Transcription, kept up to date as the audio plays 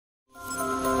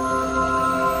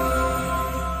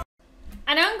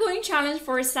growing challenge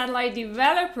for satellite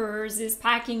developers is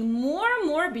packing more and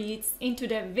more bits into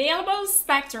the available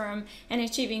spectrum and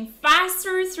achieving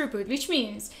faster throughput, which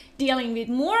means dealing with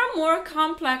more and more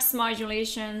complex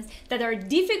modulations that are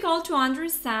difficult to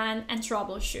understand and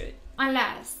troubleshoot,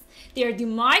 unless they are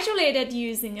demodulated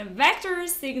using a vector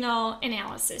signal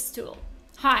analysis tool.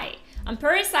 Hi, I'm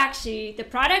Parisakshi, the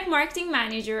Product Marketing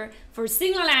Manager for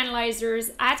Signal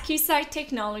Analyzers at Keysight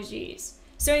Technologies.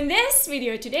 So in this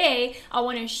video today, I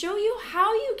want to show you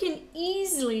how you can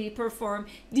easily perform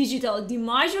digital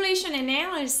demodulation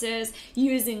analysis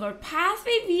using our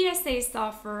PathWave VSA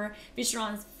software, which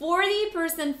runs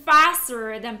 40%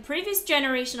 faster than previous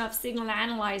generation of signal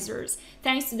analyzers,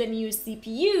 thanks to the new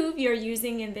CPU we are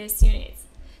using in this unit.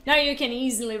 Now you can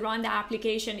easily run the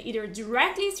application either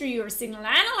directly through your signal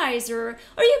analyzer,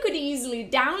 or you could easily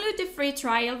download the free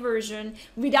trial version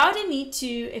without a need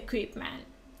to equipment.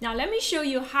 Now let me show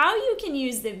you how you can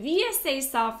use the VSA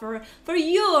software for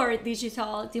your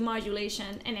digital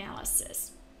demodulation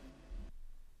analysis.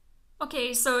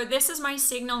 Okay, so this is my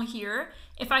signal here.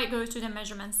 If I go to the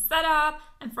measurement setup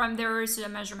and from there to the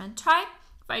measurement type,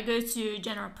 if I go to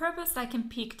general purpose, I can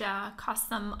pick the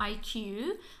custom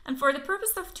IQ. And for the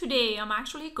purpose of today, I'm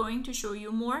actually going to show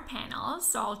you more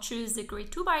panels. So I'll choose the grid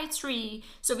 2x3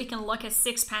 so we can look at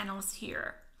 6 panels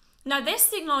here. Now this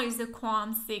signal is the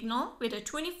QAM signal with a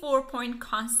 24-point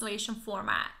constellation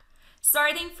format.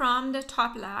 Starting from the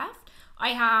top left, I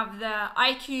have the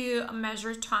IQ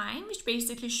measure time, which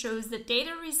basically shows the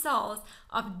data results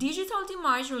of digital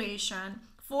demodulation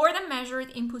for the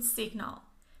measured input signal.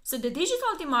 So the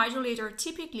digital demodulator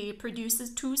typically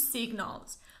produces 2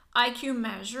 signals, IQ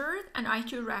measured and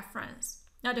IQ reference.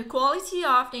 Now the quality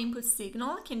of the input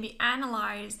signal can be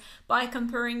analyzed by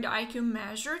comparing the IQ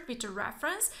measured with the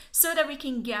reference so that we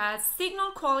can get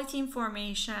signal quality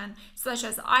information such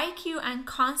as IQ and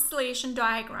constellation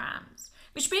diagrams,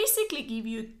 which basically give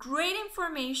you great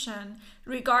information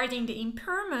regarding the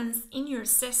impairments in your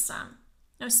system.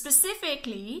 Now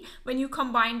specifically, when you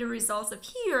combine the results of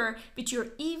here with your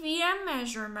EVM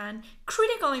measurement,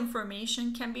 critical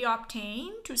information can be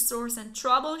obtained to source and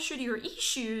troubleshoot your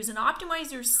issues and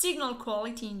optimize your signal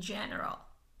quality in general.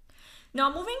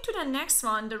 Now moving to the next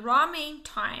one, the raw main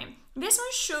time. This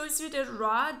one shows you the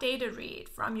raw data read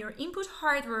from your input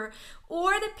hardware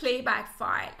or the playback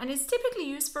file, and it's typically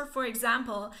used for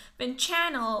example, when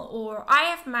channel or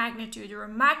IF magnitude or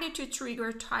magnitude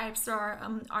trigger types are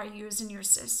used in your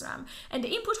system, and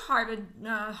the input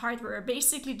hardware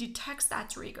basically detects that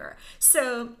trigger.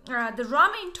 So the raw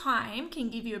main time can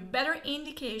give you a better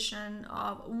indication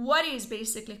of what is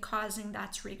basically causing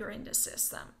that trigger in the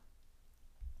system.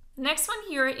 Next one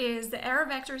here is the error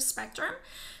vector spectrum.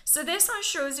 So this one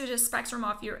shows you the spectrum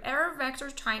of your error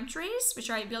vector time trace, which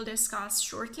I will discuss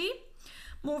shortly.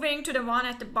 Moving to the one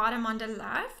at the bottom on the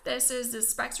left, this is the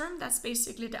spectrum. That's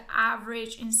basically the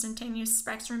average instantaneous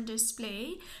spectrum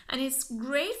display. And it's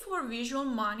great for visual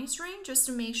monitoring just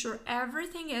to make sure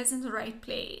everything is in the right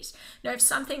place. Now, if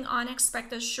something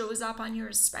unexpected shows up on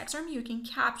your spectrum, you can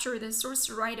capture the source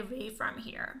right away from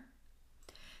here.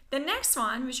 The next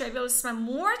one, which I will spend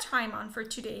more time on for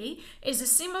today, is the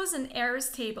symbols and errors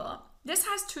table. This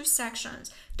has 2 sections.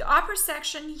 The upper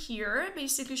section here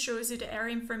basically shows you the error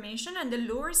information, and the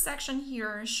lower section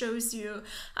here shows you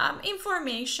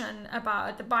information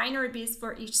about the binary bits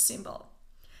for each symbol.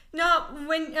 Now,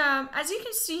 as you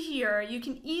can see here, you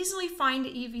can easily find the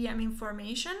EVM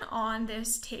information on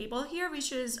this table here,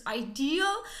 which is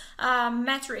ideal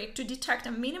metric to detect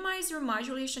and minimize your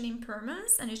modulation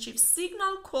impairments and achieve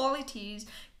signal qualities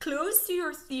close to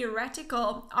your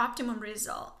theoretical optimum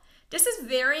result. This is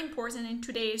very important in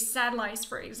today's satellites,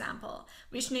 for example,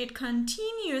 which need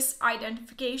continuous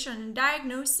identification and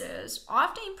diagnosis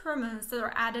of the impairments that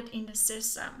are added in the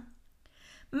system.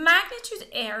 Magnitude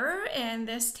error in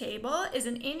this table is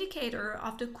an indicator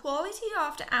of the quality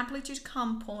of the amplitude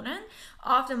component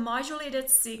of the modulated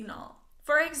signal.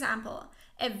 For example,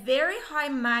 a very high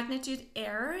magnitude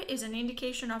error is an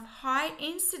indication of high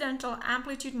incidental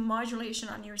amplitude modulation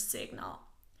on your signal.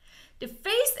 The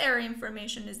phase error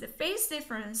information is the phase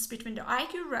difference between the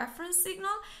IQ reference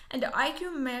signal and the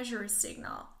IQ measure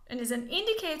signal, and is an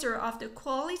indicator of the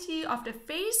quality of the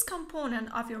phase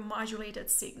component of your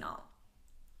modulated signal.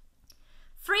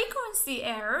 Frequency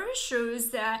error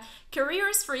shows the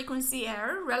carrier's frequency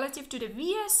error relative to the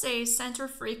VSA center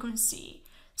frequency.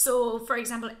 So, for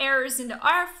example, errors in the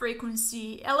RF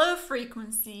frequency, LO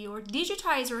frequency, or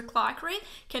digitizer clock rate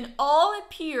can all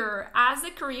appear as the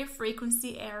carrier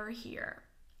frequency error here.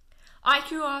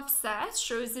 IQ offset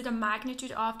shows you the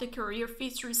magnitude of the carrier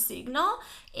feed-through signal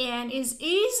and is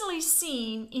easily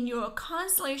seen in your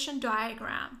constellation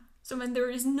diagram. So when there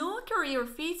is no carrier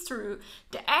feed through,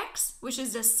 the X, which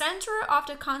is the center of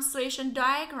the constellation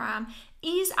diagram,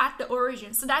 is at the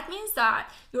origin. So that means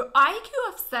that your IQ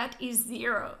offset is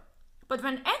 0. But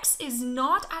when X is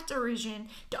not at the origin,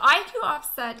 the IQ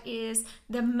offset is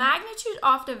the magnitude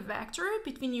of the vector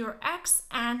between your X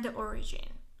and the origin.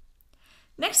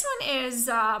 Next one is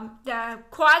the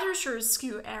quadrature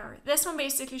skew error. This one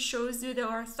basically shows you the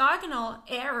orthogonal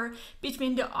error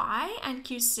between the I and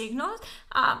Q signals,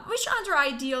 which under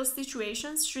ideal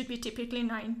situations should be typically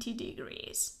 90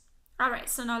 degrees.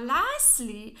 Alright, so now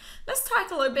lastly, let's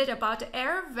talk a little bit about the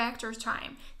error vector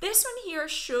time. This one here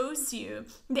shows you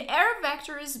the error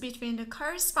vectors between the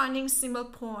corresponding symbol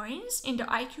points in the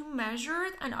IQ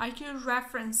measured and IQ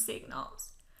reference signals.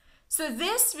 So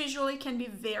this visually can be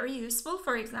very useful.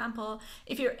 For example,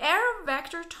 if your error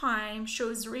vector time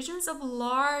shows regions of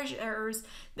large errors,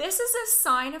 this is a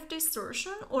sign of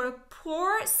distortion or a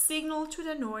poor signal to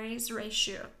the noise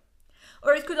ratio.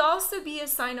 Or it could also be a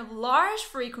sign of large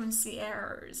frequency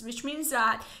errors, which means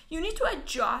that you need to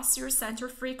adjust your center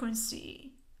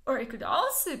frequency. Or it could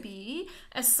also be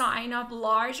a sign of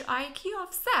large IQ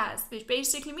offsets, which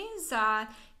basically means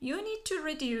that you need to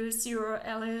reduce your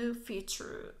LO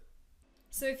feed-through.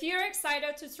 So if you're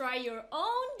excited to try your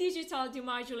own digital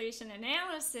demodulation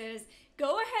analysis,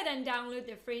 go ahead and download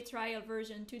the free trial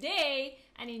version today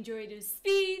and enjoy the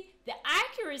speed, the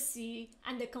accuracy,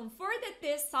 and the comfort that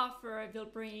this software will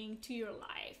bring to your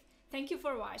life. Thank you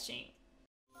for watching.